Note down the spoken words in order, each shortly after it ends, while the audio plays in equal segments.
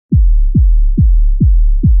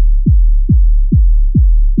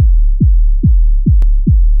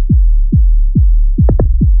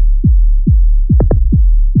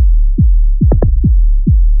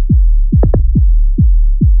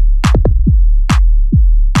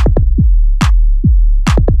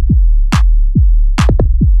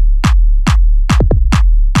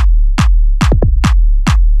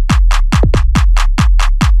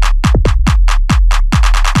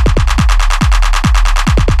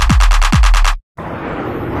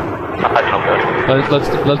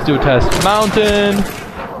Let's do a test. Mountain.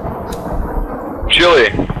 Chili.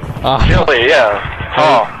 Chili, yeah.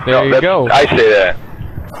 Oh, there you go. I say that.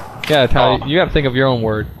 Yeah, Tyler, you gotta think of your own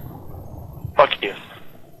word. Fuck you.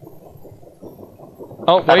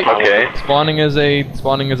 Oh wait. Okay. Spawning as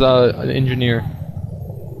an engineer.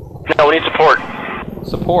 No, we need support.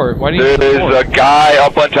 Support? Why do you need support? There's a guy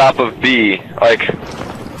up on top of B, like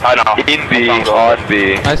I know. in B, on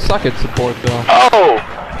B. I suck at support though. Oh!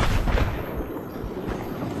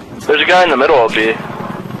 There's a guy in the middle of B.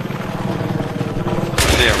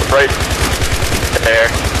 See him Right there.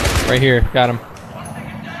 Right here, got him.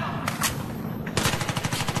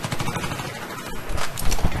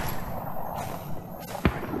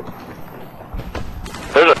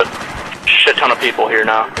 There's a shit ton of people here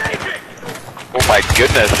now. Oh my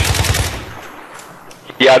goodness.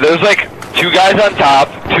 Yeah, there's like 2 guys on top,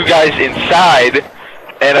 2 guys inside,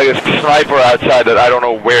 and a sniper outside that I don't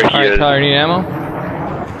know where he is. Tyler, need ammo?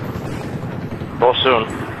 Real soon.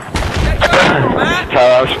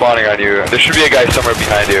 Tyler, I'm spawning on you. There should be a guy somewhere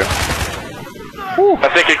behind you. Whew. I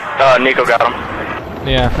think Nikko got him.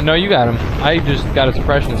 Yeah, no, you got him. I just got a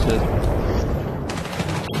suppression assist.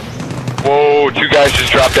 Whoa, 2 guys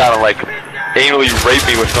just dropped down and like anally raped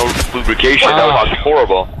me with no lubrication. That was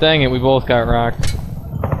horrible. Dang it, we both got rocked.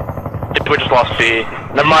 We just lost B.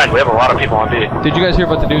 Never mind, we have a lot of people on B. Did you guys hear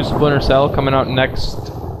about the new Splinter Cell coming out next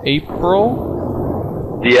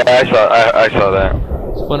April? Yeah, I saw that.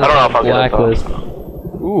 Splinter I don't know Cell if I'll get it, Blacklist.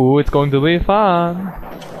 Ooh, it's going to be fun.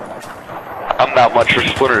 I'm not much for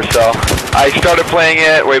Splinter Cell. I started playing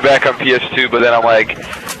it way back on PS2, but then I'm like,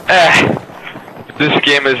 this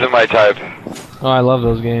game isn't my type. Oh, I love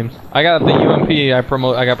those games. I got the UMP.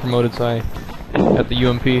 I got promoted, so I got the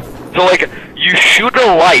UMP. So like, you shoot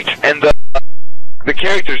a light and the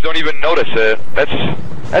characters don't even notice it.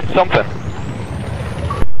 That's something.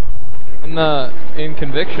 In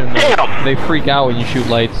Conviction, they freak out when you shoot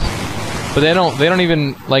lights, but they don't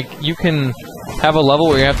even like. You can have a level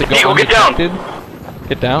where you have to go undetected.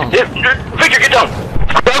 Get down. Victor, get down.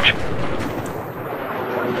 Crouch.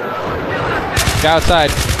 Get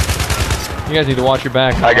outside. You guys need to watch your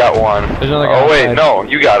back. I got one. There's another guy Oh wait, outside. no,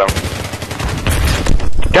 you got him.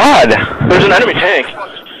 God! There's an enemy tank.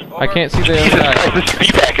 I can't see the other Jesus guy. Christ, this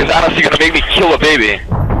feedback is honestly gonna make me kill a baby.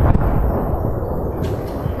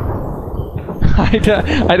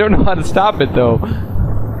 I don't know how to stop it though.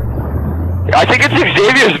 I think it's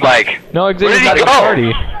Xavier's mic. No, Xavier's Where did he not go? at the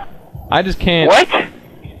party. I just can't. What?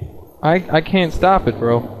 I can't stop it,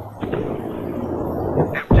 bro.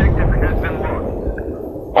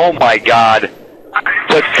 Oh my god.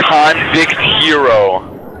 The Convict Hero.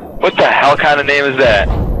 What the hell kind of name is that?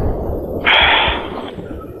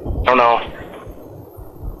 I don't know.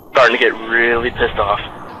 Starting to get really pissed off.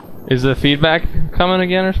 Is the feedback coming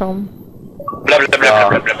again or something? Blah, blah, blah,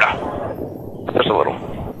 blah, blah, blah. Just a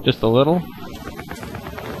little. Just a little?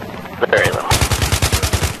 Very little.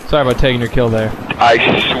 Sorry about taking your kill there. I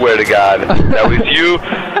swear to God. That was you?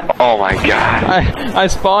 Oh my god. I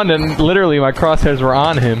spawned and literally my crosshairs were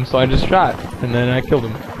on him, so I just shot. And then I killed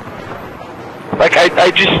him. Like,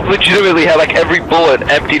 I just legitimately had like every bullet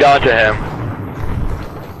emptied onto him.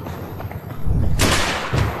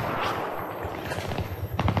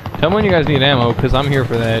 Tell me when you guys need ammo, because I'm here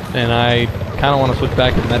for that, and I kind of want to switch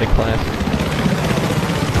back to medic class.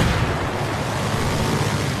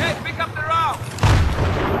 Hey, pick up the route!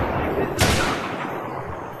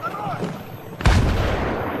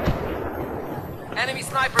 Enemy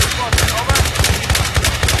sniper spotted, over.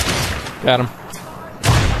 Got him.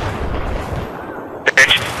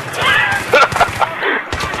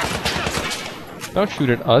 Don't shoot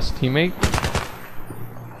at us, teammate.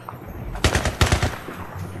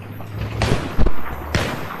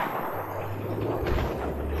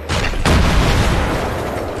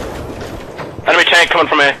 Enemy tank coming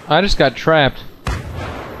from A. I just got trapped.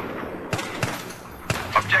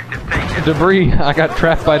 Objective taken. Debris. I got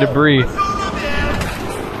trapped by debris.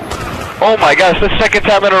 Oh my gosh, the second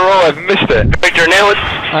time in a row I've missed it. Victor, nail it.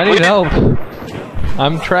 I need help.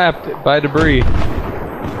 I'm trapped by debris.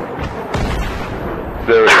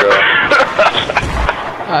 There we go.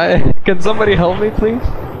 Can somebody help me, please?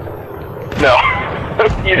 No.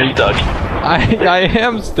 You're stuck. I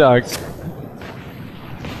am stuck.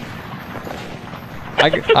 I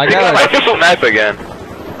I gotta. pistol knife again.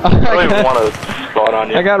 I don't even want to spawn on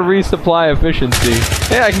you. I gotta resupply efficiency.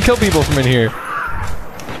 Hey, I can kill people from in here.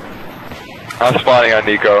 I'm spawning on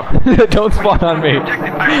Nikko. Don't spawn on me.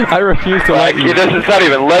 I refuse to let Like, you. it's not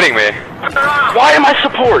even letting me. Why am I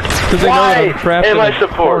support? Because they know that I'm trapped am in I a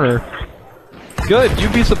support? corner. Good, you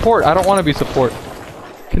be support. I don't want to be support.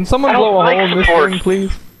 Can someone I don't blow a like hole in this support. thing,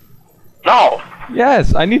 please? No.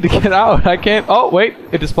 Yes, I need to get out. I can't. Oh, wait.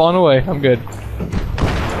 It just spawned away. I'm good.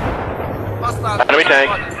 Enemy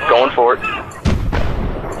tank, going for it.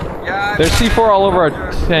 Yeah, There's C4 all over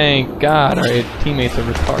our tank. God, our teammates are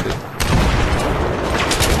retarded.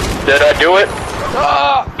 Did I do it?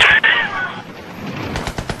 Ah!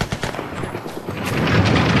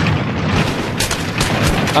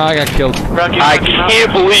 I got killed. I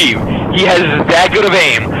can't believe he has that good of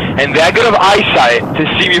aim and that good of eyesight to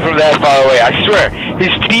see me from that far away. I swear, his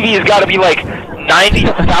TV has got to be like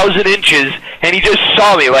 90,000 inches, and he just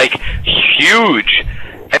saw me like huge.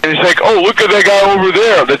 And he's like, oh, look at that guy over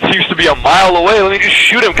there that seems to be a mile away. Let me just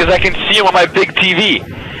shoot him because I can see him on my big TV.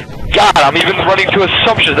 God, I'm even running to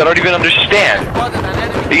assumptions that I don't even understand.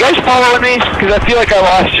 Are you guys following me? Because I feel like I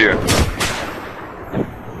lost you.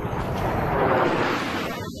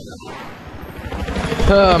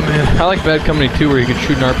 Oh man, I like Bad Company 2 where you can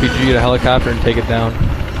shoot an RPG at a helicopter and take it down.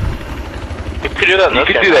 You could do that in You this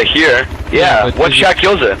could game. do that here. Yeah, but one shot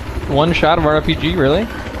kills it. One shot of RPG, really?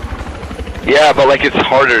 Yeah, but like it's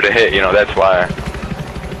harder to hit, you know, that's why.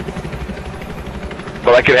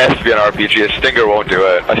 But like it has to be an RPG. A Stinger won't do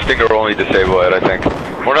it. A Stinger will only disable it, I think.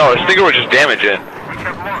 Well, no, a Stinger would just damage it.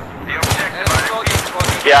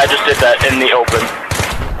 Yeah, I just did that in the open.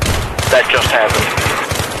 That just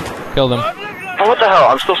happened. Killed him. Oh, what the hell?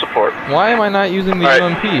 I'm still support. Why am I not using the Alright.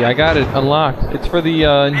 UMP? I got it unlocked. It's for the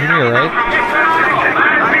engineer, right?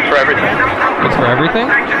 For everything. It's for everything?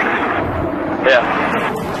 Yeah.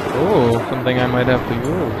 Oh, something I might have to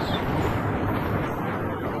use.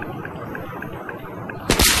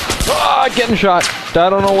 Ah, getting shot. I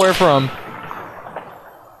don't know where from.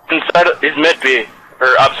 Inside of, is mid B,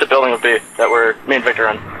 or opposite building of B, that we're me and Victor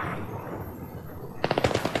on.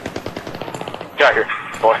 Got here,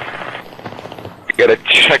 boy. You gotta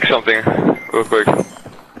check something real quick.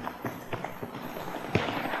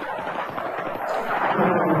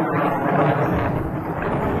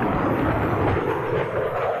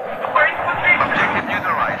 Objective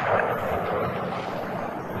neutralized.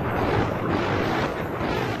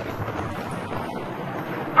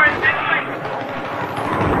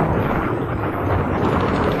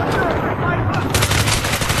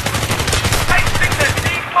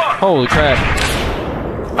 Holy crap.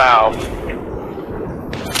 Wow.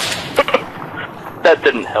 That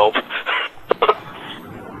didn't help.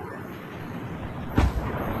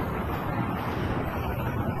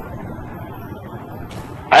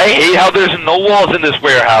 I hate how there's no walls in this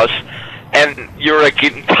warehouse, and you're like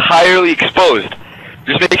entirely exposed.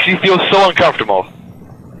 Just makes me feel so uncomfortable.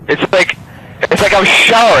 It's like I'm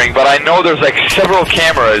showering, but I know there's like several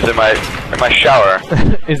cameras in my shower.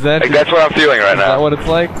 Is that Like that's what I'm feeling right is that now. what it's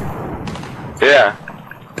like? Yeah.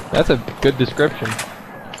 That's a good description.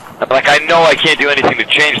 Like I know I can't do anything to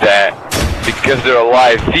change that because they're a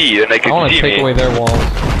live feed and they I can want to see take me. away their walls.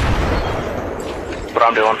 What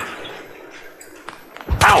I'm doing.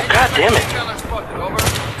 Ow, god damn it. Gunner spotted, over.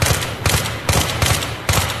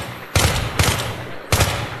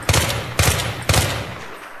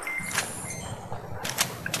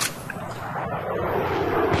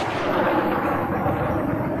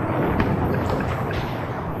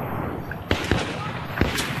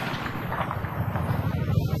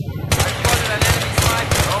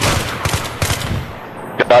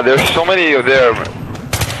 God, there's so many of them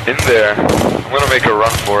in there. I'm gonna make a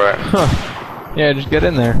run for it. Huh. Yeah, just get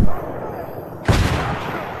in there.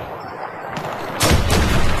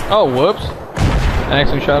 Oh, whoops. I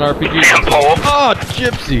actually shot an RPG. Oh,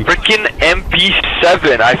 gypsy. Freaking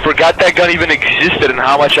MP7. I forgot that gun even existed and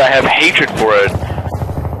how much I have hatred for it.